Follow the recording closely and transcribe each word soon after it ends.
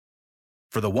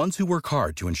For the ones who work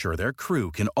hard to ensure their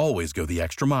crew can always go the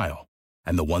extra mile,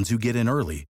 and the ones who get in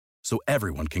early so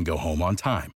everyone can go home on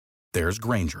time, there's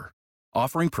Grainger,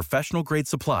 offering professional-grade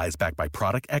supplies backed by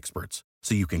product experts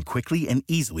so you can quickly and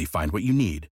easily find what you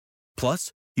need.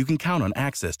 Plus, you can count on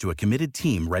access to a committed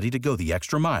team ready to go the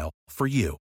extra mile for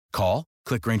you. Call,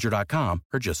 click Grainger.com,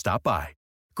 or just stop by.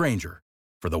 Grainger,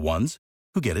 for the ones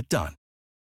who get it done.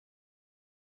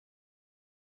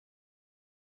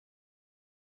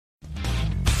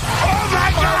 Oh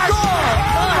my God! Oh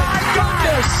my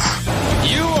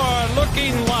goodness! You are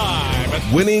looking live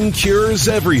at Winning Cures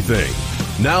Everything.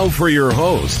 Now for your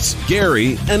hosts,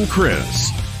 Gary and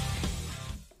Chris.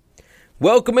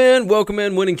 Welcome in.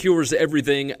 Winning Cures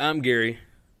Everything. I'm Gary.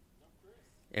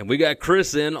 And we got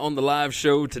Chris in on the live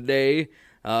show today.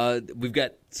 We've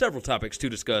got several topics to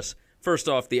discuss. First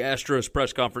off, the Astros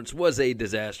press conference was a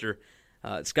disaster.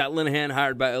 Scott Linehan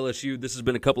hired by LSU. This has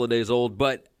been a couple of days old,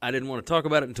 but I didn't want to talk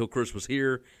about it until Chris was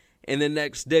here. And then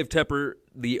next, Dave Tepper,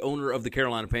 the owner of the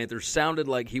Carolina Panthers, sounded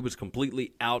like he was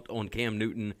completely out on Cam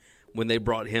Newton when they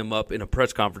brought him up in a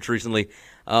press conference recently.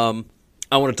 I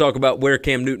want to talk about where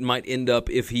Cam Newton might end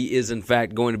up if he is, in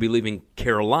fact, going to be leaving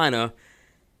Carolina.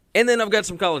 And then I've got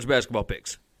some college basketball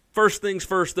picks. First things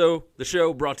first, though, the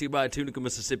show brought to you by Tunica,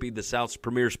 Mississippi, the South's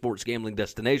premier sports gambling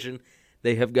destination.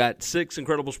 They have got 6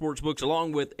 incredible sports books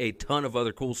along with a ton of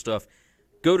other cool stuff.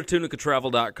 Go to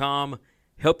tunicatravel.com.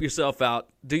 Help yourself out.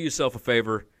 Do yourself a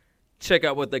favor. Check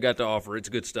out what they got to offer. It's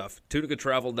good stuff.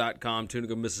 tunicatravel.com,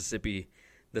 Tunica, Mississippi,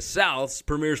 the South's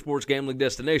premier sports gambling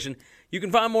destination. You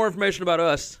can find more information about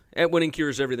us at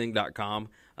winningcureseverything.com.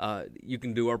 You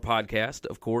can do our podcast,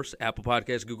 of course, Apple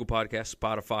Podcasts, Google Podcasts,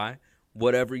 Spotify,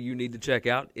 whatever you need to check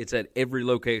out. It's at every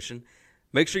location.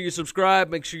 Make sure you subscribe.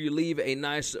 Make sure you leave a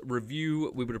nice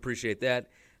review. We would appreciate that.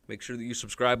 Make sure that you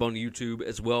subscribe on YouTube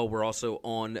as well. We're also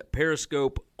on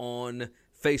Periscope, on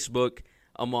Facebook,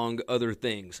 among other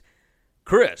things.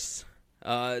 Chris,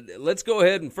 let's go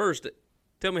ahead and first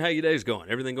tell me how your day's going.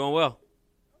 Everything going well?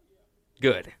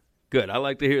 Good. I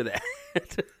like to hear that.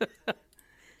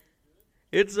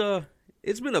 It's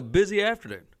been a busy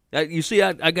afternoon. You see,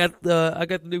 I got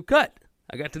the new cut.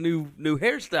 I got the new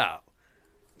hairstyle.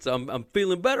 So I'm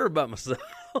feeling better about myself.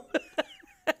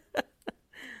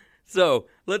 So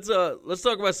let's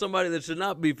talk about somebody that should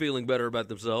not be feeling better about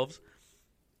themselves.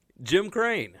 Jim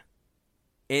Crane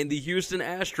and the Houston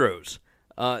Astros.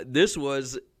 This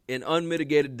was an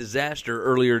unmitigated disaster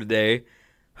earlier today.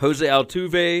 Jose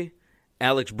Altuve,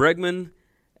 Alex Bregman.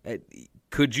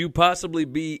 Could you possibly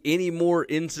be any more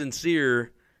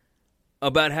insincere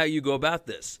about how you go about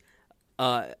this?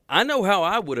 I know how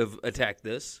I would have attacked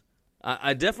this.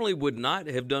 I definitely would not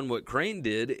have done what Crane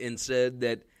did and said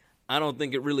that I don't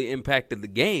think it really impacted the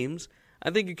games.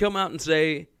 I think you come out and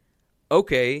say,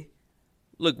 okay,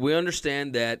 look, we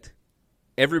understand that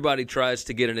everybody tries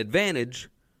to get an advantage.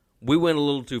 We went a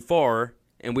little too far,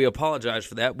 and we apologize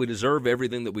for that. We deserve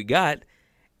everything that we got,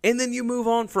 and then you move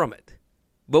on from it.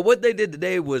 But what they did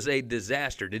today was a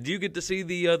disaster. Did you get to see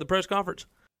the press conference?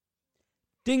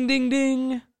 Ding, ding,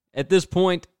 ding. At this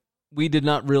point, we did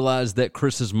not realize that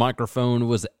Chris's microphone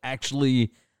was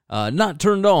actually not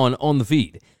turned on the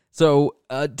feed. So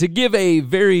to give a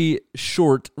very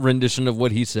short rendition of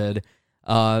what he said,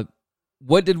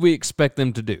 what did we expect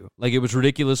them to do? Like, it was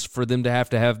ridiculous for them to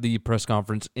have the press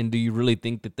conference, and do you really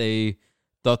think that they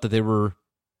thought that they were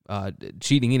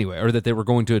cheating anyway, or that they were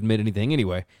going to admit anything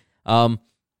anyway?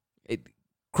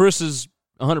 Chris is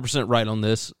 100% right on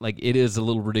this. Like, it is a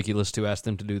little ridiculous to ask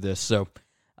them to do this. So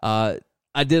I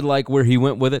did like where he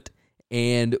went with it,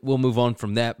 and we'll move on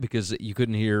from that because you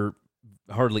couldn't hear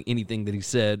hardly anything that he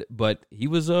said, but he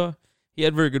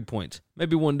had very good points.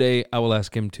 Maybe one day I will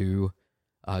ask him to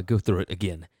go through it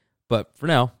again. But for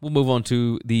now, we'll move on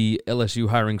to the LSU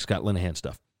hiring Scott Linehan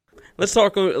stuff. Let's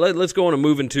go on and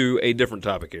move into a different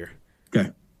topic here.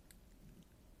 Okay.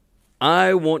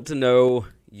 I want to know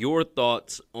your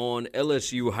thoughts on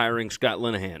LSU hiring Scott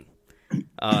Linehan.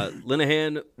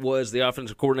 Linehan was the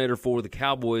offensive coordinator for the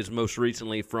Cowboys most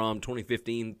recently from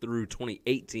 2015 through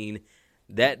 2018.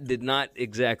 That did not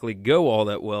exactly go all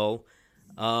that well.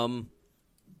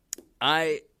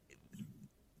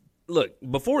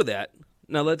 Before that,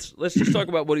 now let's just talk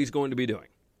about what he's going to be doing.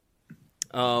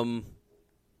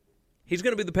 He's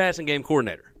going to be the passing game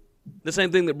coordinator. The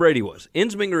same thing that Brady was.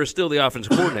 Ensminger is still the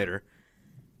offensive coordinator.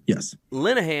 Yes.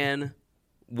 Linehan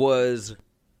was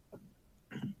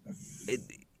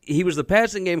the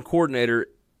passing game coordinator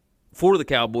for the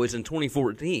Cowboys in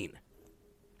 2014.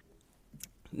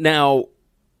 Now,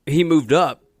 he moved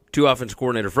up to offensive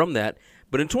coordinator from that,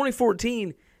 but in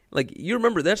 2014, like, you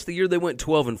remember, that's the year they went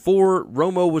 12-4.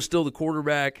 Romo was still the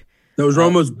quarterback. That was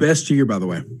Romo's best year, by the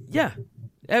way. Yeah,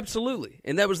 absolutely.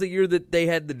 And that was the year that they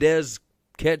had the Dez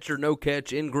catch or no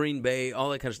catch in Green Bay, all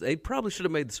that kind of stuff. They probably should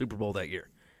have made the Super Bowl that year.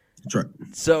 That's right.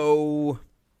 So,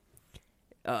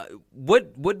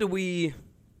 what do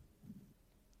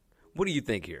you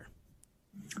think here?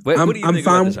 What do you think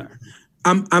about this hire?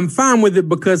 I'm fine with it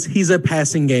because he's a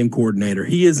passing game coordinator.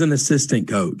 He is an assistant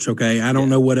coach, okay? I don't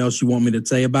know what else you want me to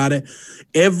say about it.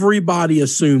 Everybody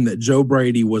assumed that Joe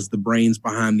Brady was the brains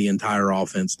behind the entire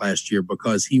offense last year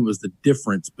because he was the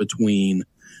difference between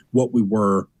what we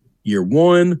were year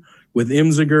one with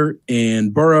Emziger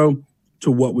and Burrow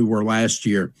to what we were last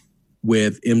year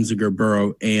with Emziger,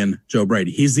 Burrow, and Joe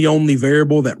Brady. He's the only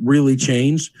variable that really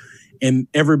changed, and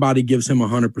everybody gives him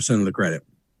 100% of the credit.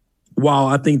 While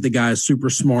I think the guy is super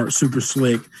smart, super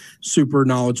slick, super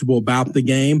knowledgeable about the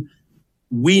game,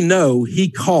 we know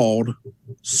he called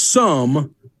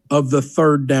some of the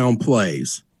third down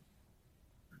plays.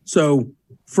 So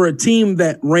for a team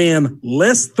that ran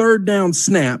less third down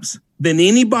snaps than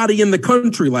anybody in the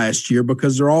country last year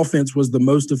because their offense was the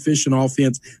most efficient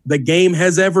offense the game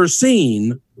has ever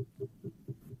seen,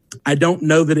 I don't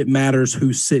know that it matters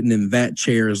who's sitting in that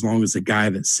chair as long as the guy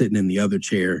that's sitting in the other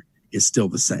chair is still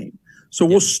the same. So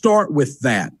we'll start with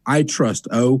that. I trust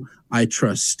O. I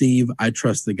trust Steve. I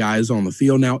trust the guys on the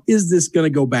field. Now, is this going to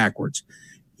go backwards?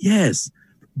 Yes,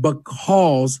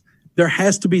 because there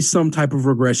has to be some type of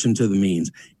regression to the means.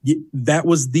 That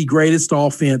was the greatest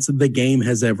offense the game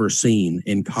has ever seen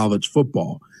in college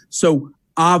football. So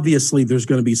obviously there's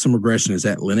going to be some regression. Is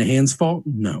that Linehan's fault?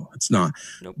 No, it's not.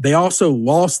 Nope. They also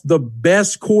lost the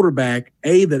best quarterback,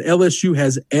 A, that LSU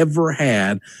has ever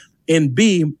had, and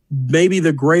B, maybe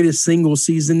the greatest single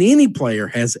season any player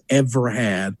has ever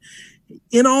had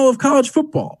in all of college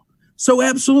football. So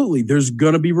absolutely, there's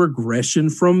going to be regression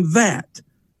from that.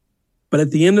 But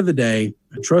at the end of the day,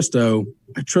 I trust O,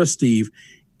 I trust Steve.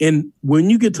 And when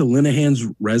you get to Linehan's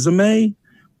resume,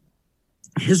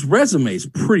 his resume is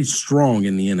pretty strong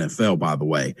in the NFL, by the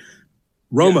way.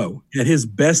 Romo had his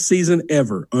best season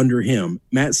ever under him.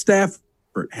 Matt Stafford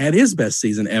had his best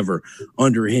season ever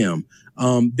under him.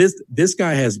 This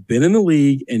guy has been in the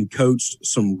league and coached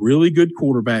some really good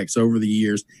quarterbacks over the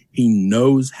years. He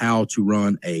knows how to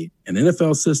run an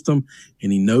NFL system,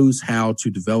 and he knows how to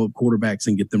develop quarterbacks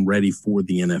and get them ready for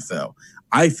the NFL.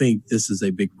 I think this is a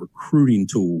big recruiting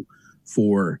tool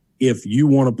for if you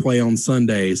want to play on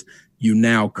Sundays, you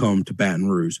now come to Baton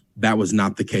Rouge. That was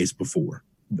not the case before.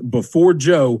 Before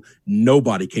Joe,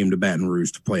 nobody came to Baton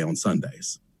Rouge to play on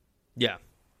Sundays. Yeah.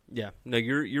 No,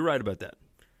 you're right about that.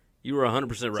 You were 100%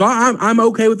 right. So I'm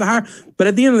okay with the hire, but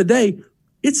at the end of the day,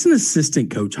 it's an assistant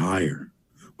coach hire.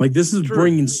 Like, this is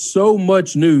bringing so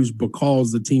much news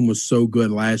because the team was so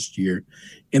good last year,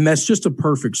 and that's just a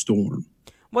perfect storm.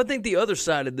 Well, I think the other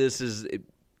side of this is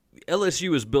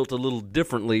LSU is built a little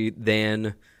differently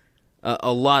than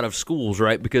a lot of schools,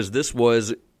 right? Because this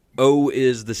was O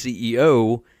is the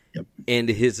CEO, and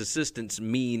his assistants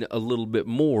mean a little bit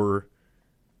more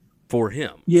for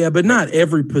him. Yeah, but not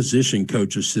every position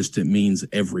coach assistant means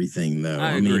everything, though.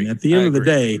 I mean, at the end of the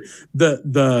day, But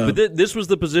this was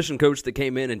the position coach that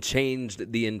came in and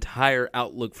changed the entire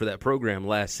outlook for that program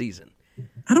last season.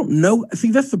 I don't know. I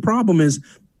think that's the problem is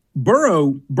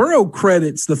Burrow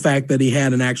credits the fact that he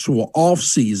had an actual off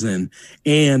season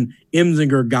and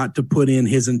Emzinger got to put in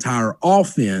his entire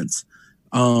offense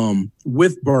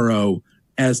with Burrow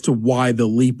as to why the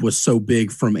leap was so big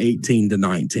from 18 to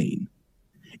 19.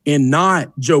 And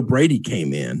not Joe Brady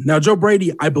came in. Now, Joe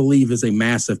Brady, I believe, is a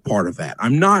massive part of that.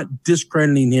 I'm not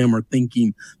discrediting him or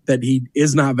thinking that he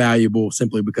is not valuable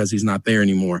simply because he's not there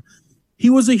anymore.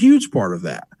 He was a huge part of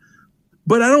that.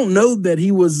 But I don't know that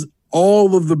he was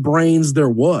all of the brains there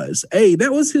was. Hey,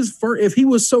 that was his first. If he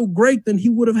was so great, then he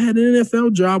would have had an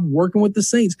NFL job working with the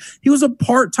Saints. He was a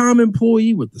part-time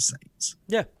employee with the Saints.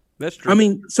 Yeah, that's true. I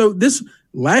mean, so this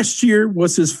last year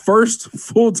was his first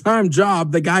full-time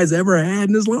job the guy's ever had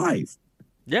in his life.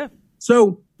 Yeah.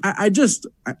 So I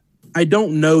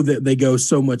don't know that they go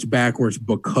so much backwards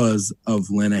because of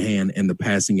Linehan and the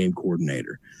passing game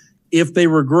coordinator. If they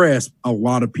regress, a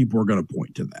lot of people are going to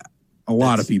point to that. A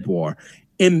lot of people are.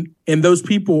 And those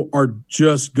people are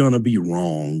just going to be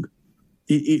wrong.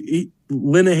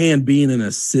 Linehan being an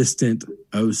assistant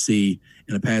OC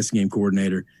and a passing game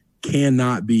coordinator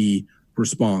cannot be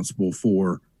responsible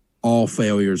for all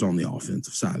failures on the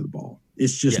offensive side of the ball.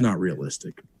 It's just not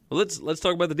realistic. Well, let's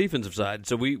talk about the defensive side.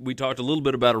 So we talked a little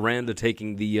bit about Aranda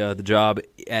taking the job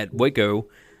at Waco.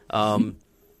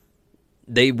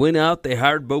 They went out, they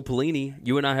hired Bo Pelini.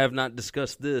 You and I have not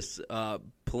discussed this.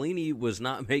 Pelini was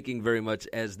not making very much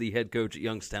as the head coach at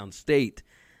Youngstown State.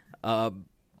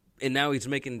 and now he's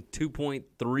making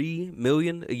 $2.3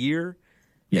 million a year,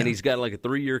 and he's got like a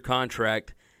 3-year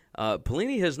contract.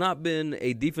 Pelini has not been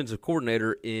a defensive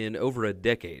coordinator in over a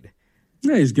decade.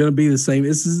 Yeah, he's going to be the same.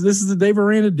 This is the Dave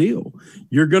Aranda deal.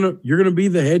 You're gonna be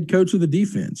the head coach of the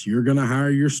defense. You're going to hire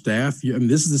your staff.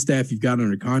 This is the staff you've got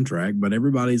under contract, but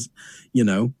everybody's,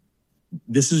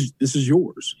 this is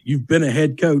yours. You've been a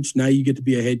head coach. Now you get to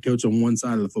be a head coach on one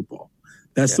side of the football.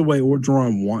 That's the way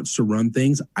Orgeron wants to run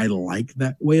things. I like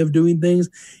that way of doing things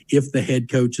if the head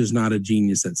coach is not a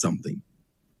genius at something.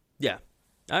 Yeah,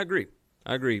 I agree.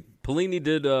 Pelini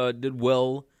did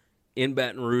well in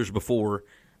Baton Rouge before,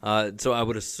 so I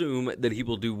would assume that he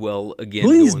will do well again.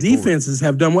 Pelini's defenses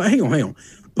have done well. Hang on.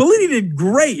 Pelini did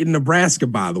great in Nebraska,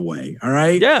 by the way. All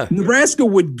right? Yeah. Nebraska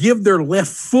would give their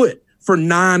left foot for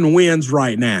 9 wins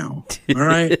right now. All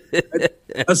right?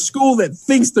 A school that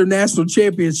thinks they're national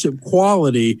championship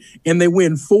quality, and they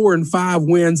win 4 and 5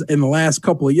 wins in the last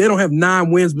couple of years. They don't have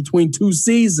 9 wins between 2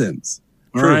 seasons.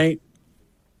 All right?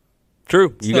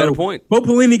 True. You got a point. Bo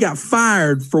Pelini got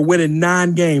fired for winning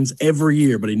 9 games every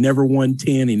year, but he never won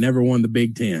 10. He never won the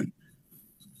Big Ten.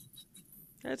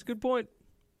 That's a good point.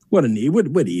 What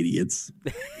idiots.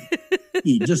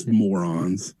 Just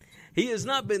morons. He has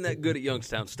not been that good at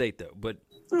Youngstown State, though. But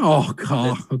oh,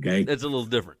 God. Okay. That's a little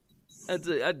different.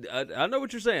 I know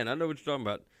what you're saying. I know what you're talking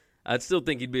about. I'd still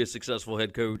think he'd be a successful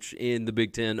head coach in the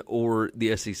Big Ten or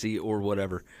the SEC or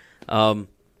whatever.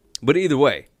 But either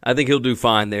way, I think he'll do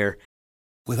fine there.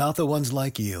 Without the ones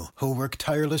like you, who work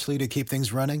tirelessly to keep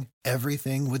things running,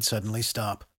 everything would suddenly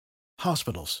stop.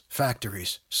 Hospitals,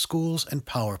 factories, schools, and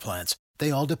power plants, they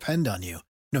all depend on you.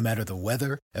 No matter the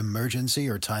weather, emergency,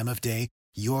 or time of day,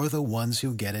 you're the ones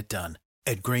who get it done.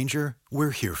 At Grainger,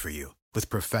 we're here for you with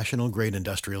professional-grade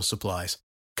industrial supplies.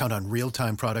 Count on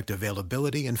real-time product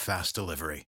availability and fast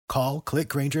delivery. Call,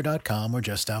 clickgrainger.com, or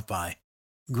just stop by.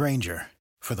 Grainger,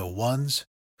 for the ones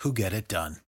who get it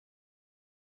done.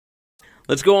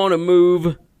 Let's go on and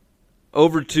move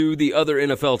over to the other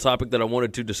NFL topic that I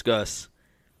wanted to discuss.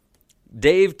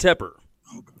 Dave Tepper,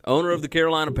 owner of the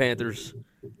Carolina Panthers,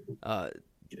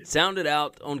 sounded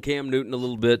out on Cam Newton a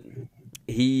little bit.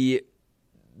 The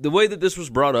way that this was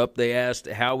brought up, they asked,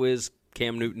 how is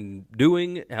Cam Newton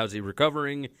doing? How's he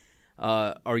recovering?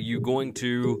 Are you going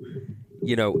to,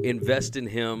 invest in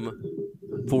him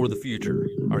for the future?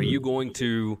 Are you going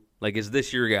to, is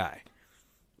this your guy?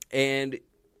 And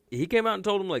he came out and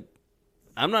told him,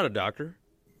 I'm not a doctor.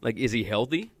 Is he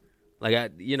healthy? I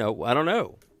don't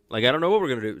know. I don't know what we're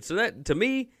going to do. So that, to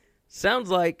me, sounds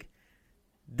like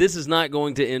this is not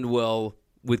going to end well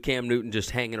with Cam Newton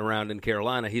just hanging around in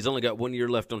Carolina. He's only got 1 year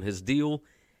left on his deal.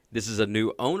 This is a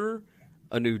new owner,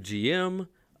 a new GM,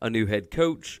 a new head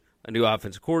coach, a new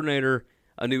offensive coordinator,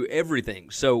 a new everything.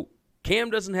 So Cam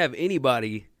doesn't have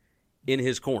anybody in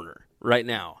his corner right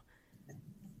now.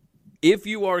 If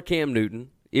you are Cam Newton,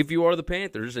 if you are the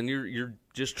Panthers and you're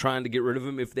just trying to get rid of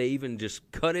him, if they even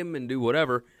just cut him and do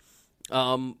whatever,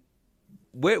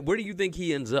 where do you think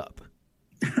he ends up?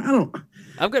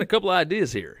 I've got a couple of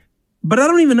ideas here. But I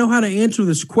don't even know how to answer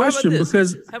this question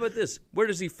because... How about this? Where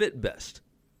does he fit best?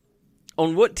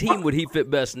 On what team would he fit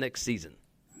best next season?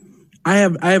 I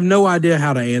have no idea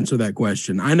how to answer that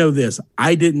question. I know this.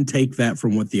 I didn't take that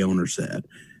from what the owner said.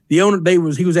 The owner,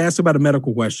 he was asked about a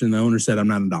medical question. The owner said, I'm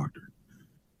not a doctor.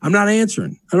 I'm not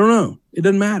answering. I don't know. It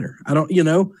doesn't matter. I don't,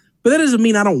 but that doesn't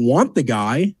mean I don't want the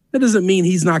guy. That doesn't mean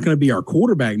he's not going to be our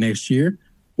quarterback next year.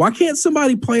 Why can't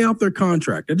somebody play out their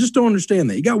contract? I just don't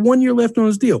understand that. He got 1 year left on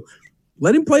his deal.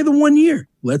 Let him play the 1 year.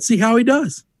 Let's see how he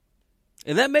does.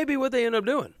 And that may be what they end up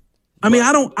doing. I mean,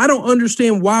 I don't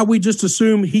understand why we just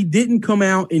assume he didn't come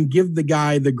out and give the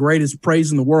guy the greatest praise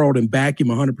in the world and back him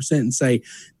 100% and say,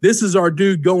 this is our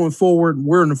dude going forward.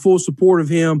 We're in the full support of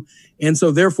him. And so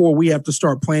therefore we have to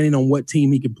start planning on what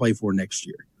team he can play for next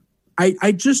year.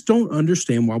 I just don't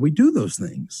understand why we do those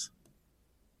things.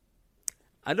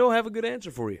 I don't have a good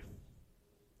answer for you.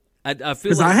 I feel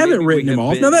because I haven't written him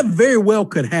off. Now that very well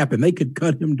could happen. They could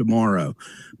cut him tomorrow.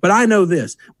 But I know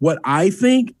this. What I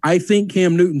think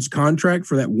Cam Newton's contract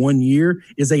for that 1 year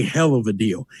is a hell of a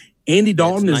deal. Andy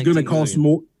Dalton is going to cost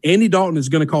more. Andy Dalton is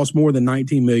going to cost more than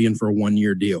 $19 million for a 1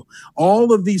 year deal.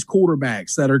 All of these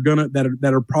quarterbacks that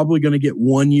are probably going to get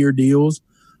 1 year deals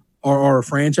or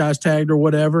franchise tagged or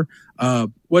whatever.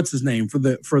 What's his name for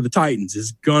the Titans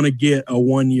is going to get a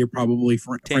 1 year probably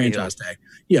franchise tag.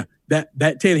 Yeah, that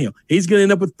Tannehill. He's going to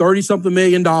end up with $30-something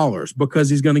million because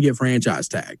he's going to get franchise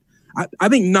tagged. I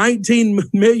think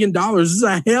 $19 million is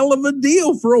a hell of a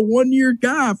deal for a 1 year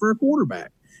guy for a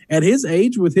quarterback at his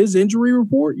age with his injury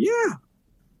report.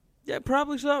 Yeah,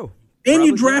 probably so. And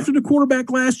you drafted a quarterback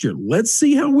last year. Let's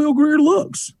see how Will Grier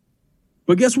looks.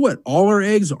 But guess what? All our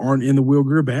eggs aren't in the Will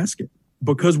Grier basket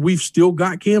because we've still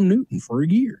got Cam Newton for a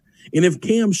year. And if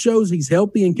Cam shows he's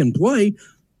healthy and can play,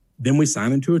 then we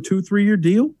sign him to a 2-3 year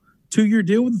deal, 2-year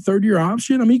deal with a 3rd-year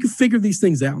option. I mean, you can figure these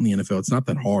things out in the NFL. It's not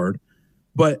that hard.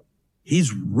 But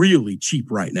he's really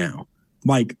cheap right now,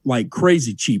 like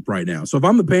crazy cheap right now. So if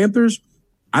I'm the Panthers,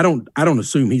 I don't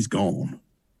assume he's gone.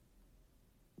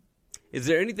 Is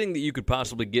there anything that you could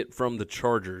possibly get from the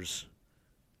Chargers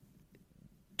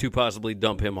to possibly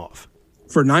dump him off?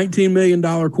 For $19 million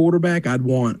quarterback, I'd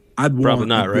want probably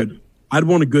not, right? I'd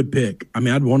want a good pick. I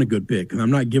mean, I'd want a good pick because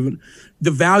I'm not giving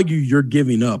the value you're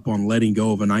giving up on letting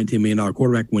go of a $19 million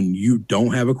quarterback when you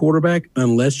don't have a quarterback,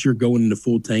 unless you're going into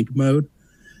full tank mode.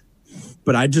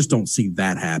 But I just don't see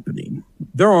that happening.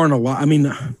 There aren't a lot. I mean,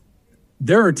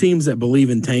 there are teams that believe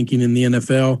in tanking in the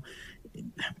NFL,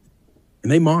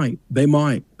 and they might.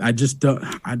 I just don't.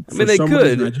 I mean, they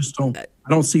could. Reason, I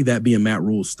don't see that being Matt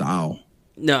Rule's style.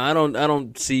 No, I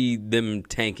don't see them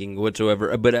tanking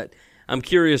whatsoever. But I'm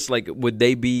curious, like, would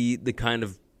they be the kind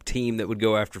of team that would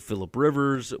go after Phillip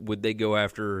Rivers? Would they go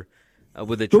after?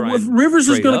 Would they try? But if Rivers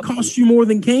is going to cost you more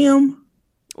than Cam.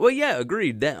 Well, yeah,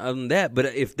 agreed on that. But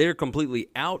if they're completely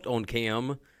out on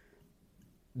Cam,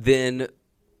 then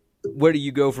where do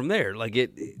you go from there? Like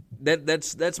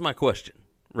that's my question,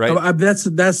 right?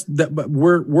 But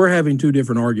we're having two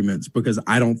different arguments because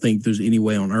I don't think there's any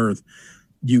way on earth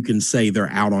you can say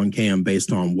they're out on Cam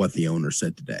based on what the owner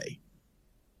said today.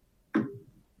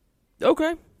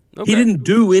 Okay. He didn't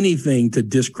do anything to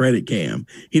discredit Cam.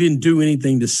 He didn't do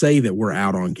anything to say that we're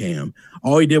out on Cam.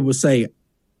 All he did was say,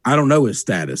 I don't know his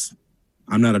status.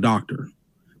 I'm not a doctor.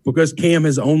 Because Cam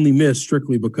has only missed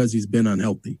strictly because he's been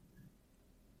unhealthy.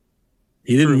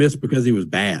 He didn't miss because he was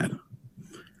bad.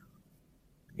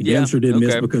 He didn't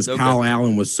miss because Kyle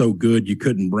Allen was so good you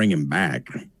couldn't bring him back.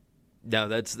 No,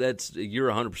 that's you're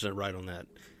 100% right on that.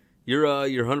 You're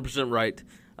 100% right.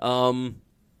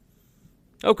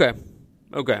 Okay.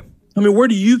 I mean, where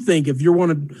do you think, if you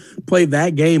want to play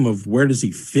that game of where does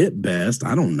he fit best?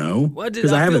 I don't know.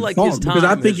 Because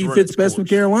I think he fits best with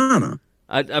Carolina.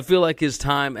 I feel like his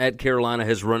time at Carolina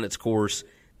has run its course,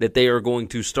 that they are going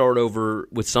to start over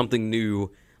with something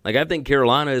new. Like, I think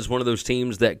Carolina is one of those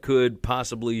teams that could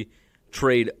possibly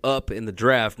trade up in the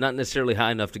draft, not necessarily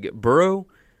high enough to get Burrow,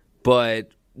 but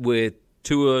with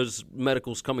Tua's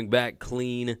medicals coming back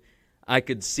clean, I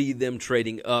could see them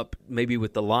trading up, maybe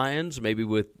with the Lions, maybe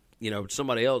with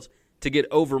somebody else, to get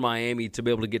over Miami to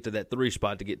be able to get to that 3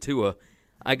 spot to get Tua.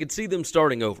 I could see them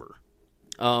starting over.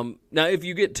 Now, if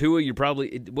you get Tua, you're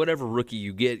probably, whatever rookie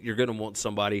you get, you're going to want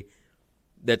somebody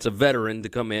that's a veteran to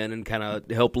come in and kind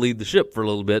of help lead the ship for a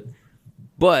little bit.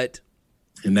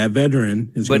 And that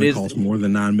veteran is going to cost more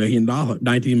than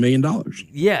 $19 million.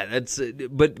 Yeah,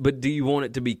 but do you want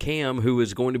it to be Cam, who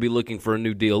is going to be looking for a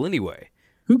new deal anyway?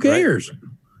 Who cares?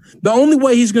 Right? The only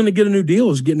way he's going to get a new deal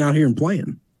is getting out here and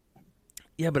playing.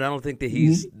 Yeah, but I don't think that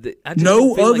he's.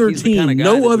 No other team,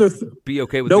 no other. Be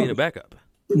okay with being a backup.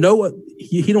 No,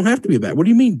 he don't have to be a backup. What do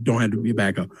you mean don't have to be a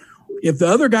backup? If the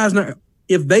other guy's not,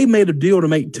 if they made a deal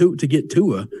to get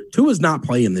Tua's not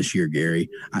playing this year, Gary.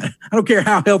 I don't care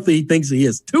how healthy he thinks he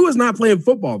is. Tua's not playing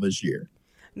football this year.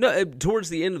 No, towards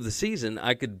the end of the season,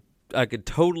 I could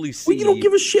totally see. Well, you don't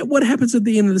give a shit what happens at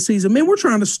the end of the season, man. We're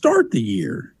trying to start the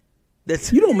year.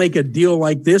 You don't make a deal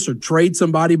like this or trade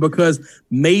somebody because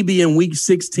maybe in week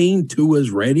 16 Tua's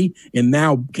ready and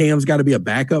now Cam's got to be a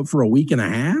backup for a week and a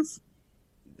half.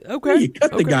 Okay, you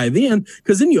cut the guy then,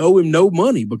 because then you owe him no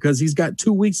money because he's got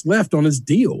 2 weeks left on his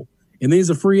deal, and then he's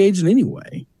a free agent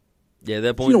anyway. Yeah, at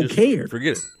that point you don't care.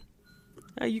 Forget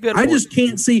it. I just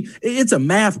can't see. It's a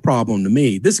math problem to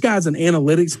me. This guy's an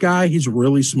analytics guy. He's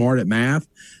really smart at math,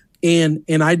 and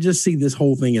I just see this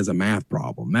whole thing as a math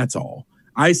problem. That's all.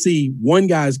 I see one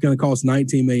guy's going to cost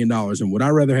 $19 million, and would I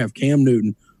rather have Cam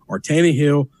Newton or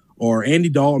Tannehill or Andy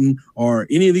Dalton or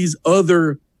any of these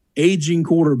other aging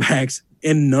quarterbacks,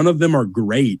 and none of them are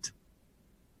great,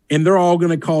 and they're all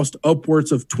going to cost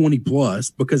upwards of 20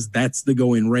 plus because that's the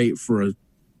going rate for a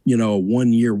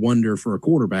 1-year wonder for a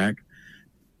quarterback.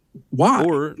 Why?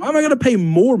 Why am I going to pay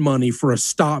more money for a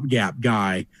stopgap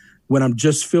guy when I'm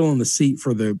just filling the seat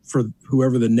for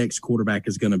whoever the next quarterback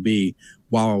is going to be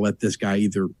while I let this guy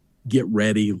either get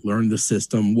ready, learn the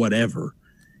system, whatever?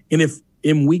 And if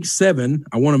in week 7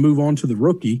 I want to move on to the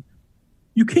rookie,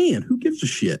 you can. Who gives a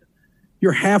shit?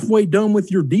 You're halfway done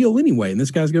with your deal anyway, and this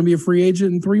guy's going to be a free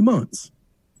agent in 3 months.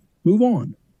 Move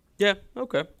on. Yeah,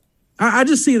 okay. I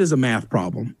just see it as a math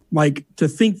problem. Like, to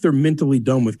think they're mentally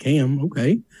done with Cam,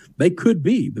 okay, they could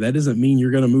be, but that doesn't mean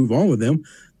you're going to move on with them.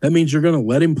 That means you're going to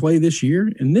let him play this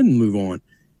year and then move on.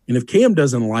 And if Cam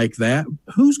doesn't like that,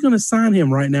 who's going to sign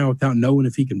him right now without knowing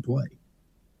if he can play?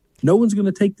 No one's going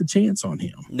to take the chance on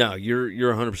him. No, you're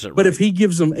 100% right. But if he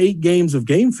gives them 8 games of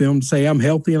game film to say, I'm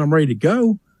healthy and I'm ready to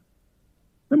go,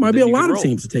 there might be a lot of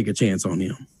teams to take a chance on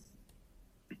him.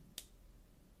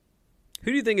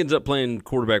 Who do you think ends up playing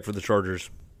quarterback for the Chargers?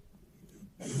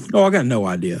 Oh, I got no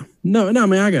idea. No, I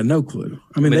mean, I got no clue.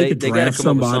 I mean, they could draft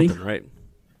somebody, right?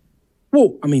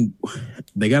 Well, I mean,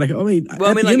 they got to.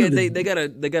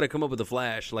 They got to come up with a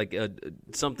flash, like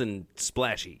something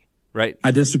splashy, right?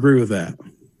 I disagree with that.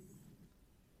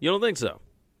 You don't think so?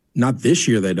 Not this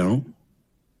year. They don't.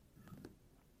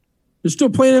 They're still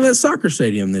playing in that soccer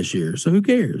stadium this year, so who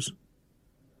cares?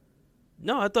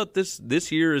 No, I thought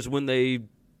this year is when they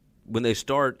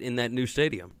start in that new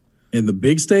stadium. In the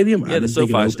big stadium? Yeah, the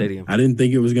SoFi Stadium. I didn't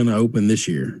think it was going to open this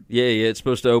year. Yeah, it's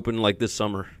supposed to open like this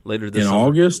summer, later this summer. In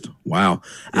August? Wow.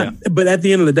 Yeah. But at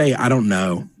the end of the day, I don't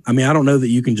know. I mean, I don't know that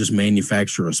you can just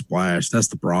manufacture a splash. That's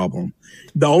the problem.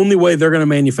 The only way they're going to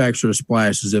manufacture a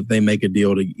splash is if they make a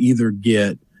deal to either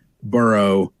get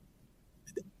Burrow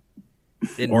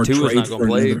and or Tua's trade not going to for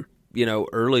play,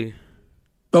 early.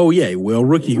 Oh, yeah, well,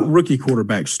 rookie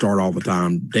quarterbacks start all the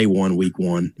time, day one, week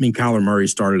one. I mean, Kyler Murray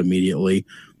started immediately.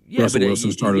 Yeah, Russell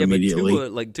Wilson started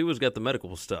immediately. Tua's got the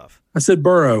medical stuff. I said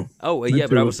Burrow. Oh, yeah,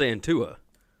 but I was saying Tua.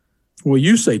 Well,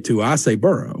 you say Tua, I say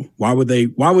Burrow. Why would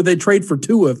they trade for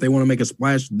Tua if they want to make a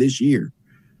splash this year?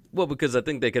 Well, because I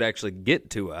think they could actually get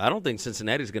Tua. I don't think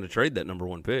Cincinnati's going to trade that number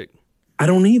 1 pick. I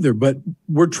don't either, but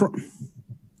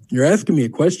you're asking me a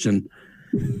question.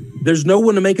 There's no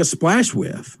one to make a splash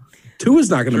with. Tua's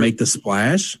not going to make the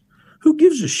splash. Who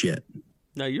gives a shit?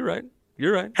 No, you're right.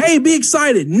 You're right. Hey, be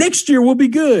excited. Next year we'll be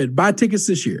good. Buy tickets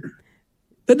this year.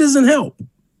 That doesn't help.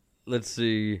 Let's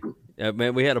see.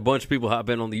 Man, we had a bunch of people hop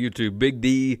in on the YouTube. Big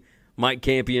D, Mike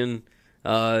Campion.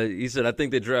 He said, I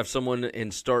think they draft someone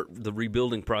and start the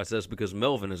rebuilding process because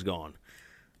Melvin is gone.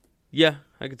 Yeah,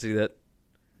 I could see that.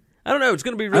 I don't know. It's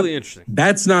going to be really interesting.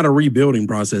 That's not a rebuilding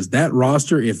process. That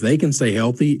roster, if they can stay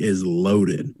healthy, is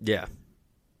loaded. Yeah.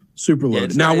 Super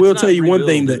loaded. Now, I will tell you one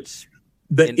thing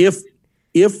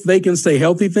if they can stay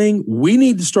healthy thing, we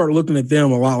need to start looking at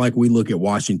them a lot like we look at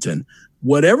Washington.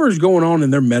 Whatever's going on in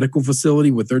their medical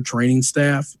facility with their training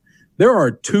staff, there are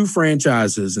 2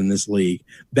 franchises in this league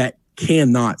that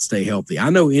cannot stay healthy. I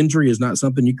know injury is not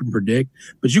something you can predict,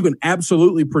 but you can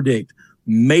absolutely predict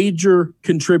major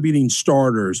contributing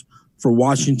starters for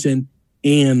Washington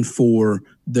and for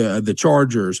the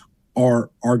Chargers are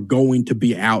going to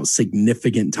be out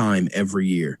significant time every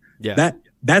year. Yeah.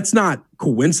 That's not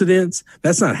coincidence.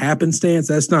 That's not happenstance.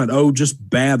 That's not, just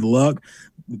bad luck.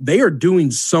 They are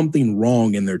doing something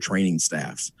wrong in their training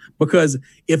staffs, because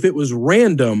if it was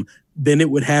random, then it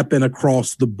would happen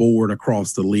across the board,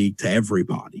 across the league to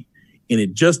everybody. And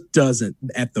it just doesn't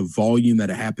at the volume that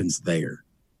it happens there.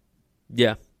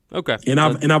 Yeah. Okay. And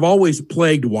I've always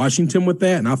plagued Washington with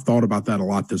that. And I've thought about that a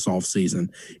lot this offseason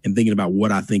and thinking about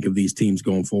what I think of these teams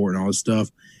going forward and all this stuff.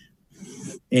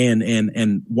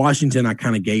 And Washington, I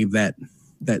kind of gave that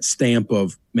stamp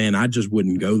of, man, I just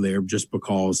wouldn't go there just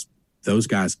because those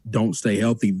guys don't stay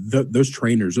healthy. Those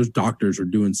trainers, those doctors are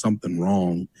doing something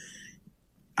wrong.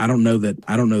 I don't know that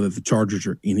the Chargers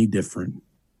are any different.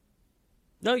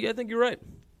 No, yeah, I think you're right.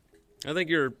 I think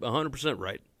you're 100%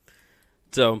 right.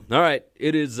 So, all right,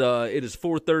 it is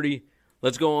 4:30.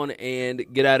 Let's go on and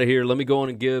get out of here. Let me go on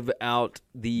and give out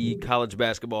the college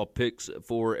basketball picks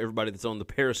for everybody that's on the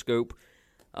Periscope.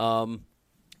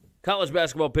 College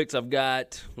basketball picks, I've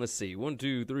got, let's see, 1,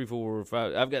 2, 3, 4,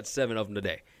 5. I've got 7 of them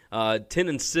today.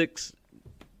 10-6.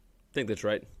 I think that's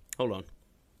right. Hold on.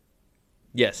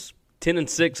 Yes,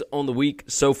 10-6 on the week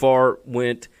so far.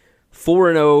 Went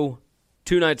 4-0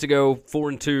 2 nights ago,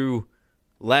 4-2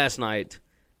 last night.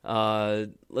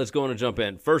 Let's go on and jump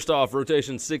in. First off,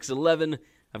 rotation 6-11.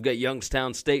 I've got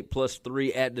Youngstown State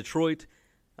 +3 at Detroit.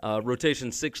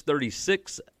 Rotation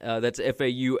 636, that's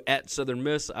FAU at Southern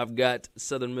Miss. I've got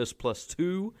Southern Miss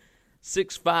 +2.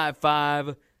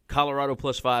 655, Colorado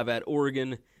 +5 at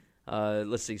Oregon.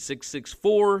 Let's see,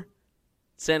 664,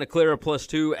 Santa Clara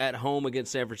 +2 at home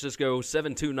against San Francisco.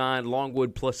 729,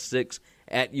 Longwood +6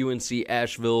 at UNC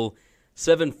Asheville.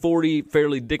 740,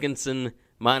 Fairleigh Dickinson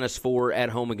 -4 at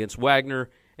home against Wagner.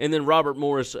 And then Robert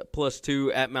Morris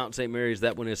 +2 at Mount St. Mary's.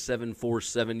 That one is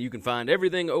 747. You can find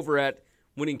everything over at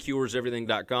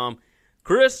winningcureseverything.com.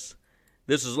 Chris,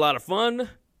 this is a lot of fun.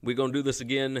 We're going to do this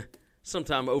again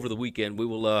sometime over the weekend.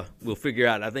 We'll figure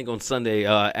out, I think on Sunday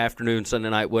afternoon, Sunday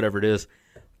night, whatever it is.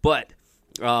 But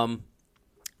we're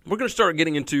going to start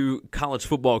getting into college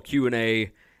football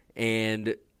Q&A,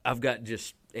 and I've got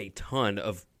just a ton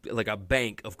of, like a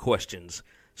bank of questions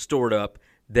stored up.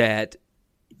 that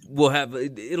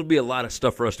it'll be a lot of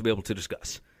stuff for us to be able to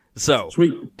discuss. So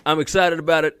Sweet. I'm excited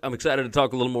about it. I'm excited to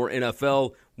talk a little more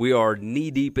NFL. We are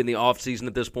knee-deep in the offseason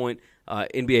at this point.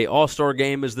 NBA All-Star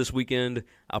Game is this weekend.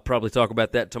 I'll probably talk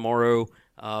about that tomorrow.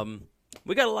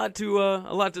 We got a lot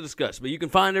to discuss, but you can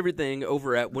find everything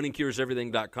over at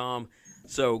winningcureseverything.com.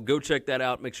 So go check that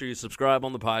out. Make sure you subscribe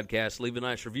on the podcast, leave a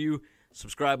nice review,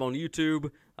 subscribe on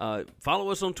YouTube, follow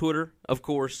us on Twitter, of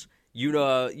course. You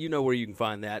know where you can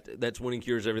find that. That's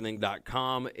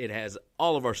winningcureseverything.com. It has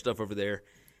all of our stuff over there.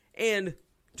 And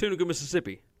Tunica,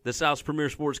 Mississippi, the South's premier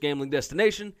sports gambling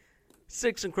destination.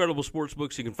 6 incredible sports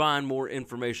books. You can find more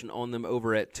information on them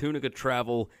over at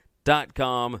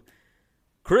tunicatravel.com.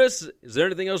 Chris, is there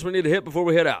anything else we need to hit before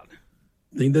we head out?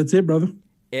 I think that's it, brother.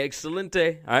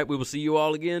 Excelente. All right, we will see you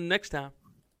all again next time.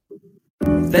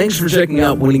 Thanks for checking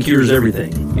out Winning Cures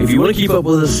Everything. If you want to keep up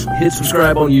with us, hit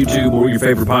subscribe on YouTube or your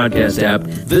favorite podcast app.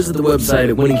 Visit the website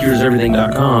at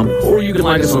winningcureseverything.com, or you can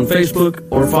like us on Facebook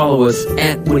or follow us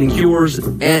at Winning Cures,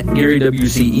 at Gary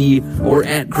WCE, or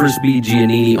at Chris B.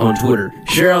 Giannini on Twitter.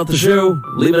 Share out the show,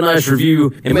 leave a nice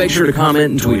review, and make sure to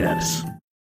comment and tweet at us.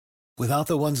 Without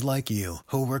the ones like you,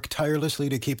 who work tirelessly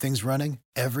to keep things running,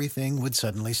 everything would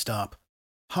suddenly stop.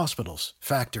 Hospitals,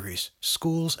 factories,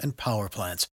 schools, and power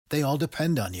plants, they all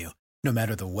depend on you. No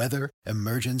matter the weather,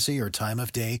 emergency, or time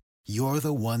of day, you're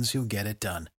the ones who get it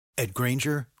done. At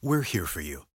Grainger, we're here for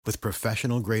you with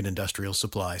professional-grade industrial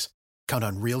supplies. Count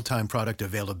on real-time product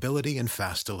availability and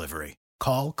fast delivery.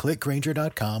 Call, click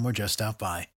Grainger.com, or just stop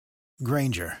by.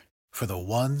 Grainger, for the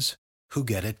ones who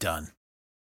get it done.